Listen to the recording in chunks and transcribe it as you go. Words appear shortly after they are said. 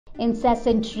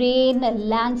Incessant rain,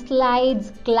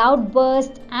 landslides,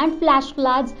 cloudbursts, and flash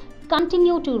floods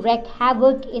continue to wreak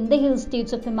havoc in the hill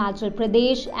states of Himachal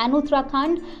Pradesh and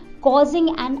Uttarakhand,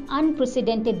 causing an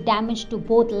unprecedented damage to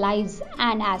both lives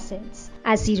and assets.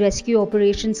 As the rescue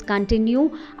operations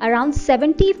continue, around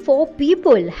 74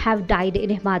 people have died in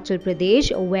Himachal Pradesh,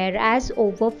 whereas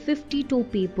over 52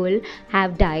 people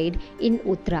have died in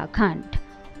Uttarakhand.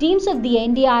 Teams of the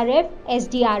NDRF,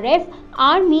 SDRF,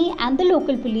 Army and the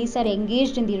local police are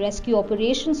engaged in the rescue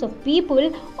operations of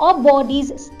people or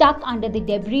bodies stuck under the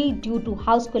debris due to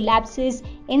house collapses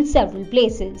in several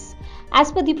places.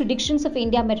 As per the predictions of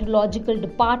India Meteorological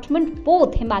Department,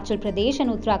 both Himachal Pradesh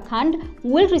and Uttarakhand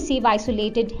will receive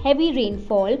isolated heavy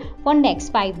rainfall for next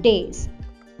 5 days.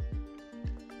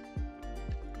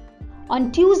 On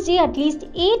Tuesday, at least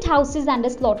 8 houses and a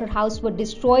slaughterhouse were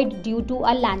destroyed due to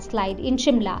a landslide in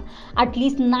Shimla. At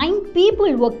least 9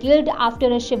 people were killed after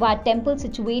a Shiva temple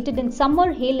situated in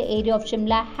Summer Hill area of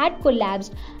Shimla had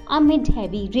collapsed amid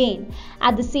heavy rain.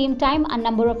 At the same time, a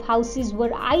number of houses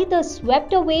were either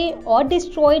swept away or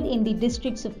destroyed in the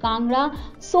districts of Kangra,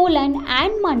 Solan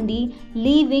and Mandi,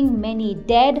 leaving many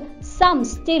dead, some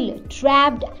still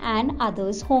trapped and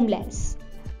others homeless.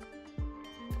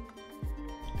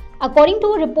 According to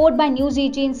a report by news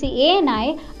agency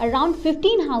ANI, around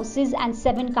 15 houses and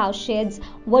 7 cow sheds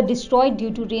were destroyed due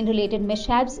to rain-related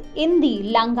mishaps in the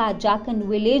Langa Jakan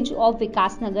village of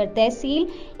Vikasnagar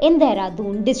Tehsil in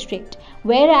Dehradun district.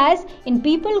 Whereas in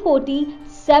Pipalkoti,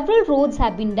 several roads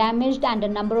have been damaged and a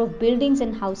number of buildings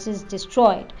and houses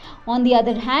destroyed. On the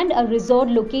other hand, a resort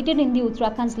located in the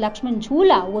Uttarakhand's Lakshman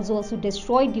Jhula was also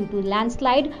destroyed due to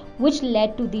landslide, which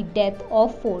led to the death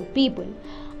of 4 people.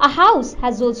 A house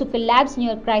has also collapsed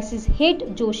near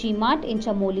crisis-hit Joshimath in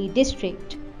Chamoli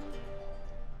district.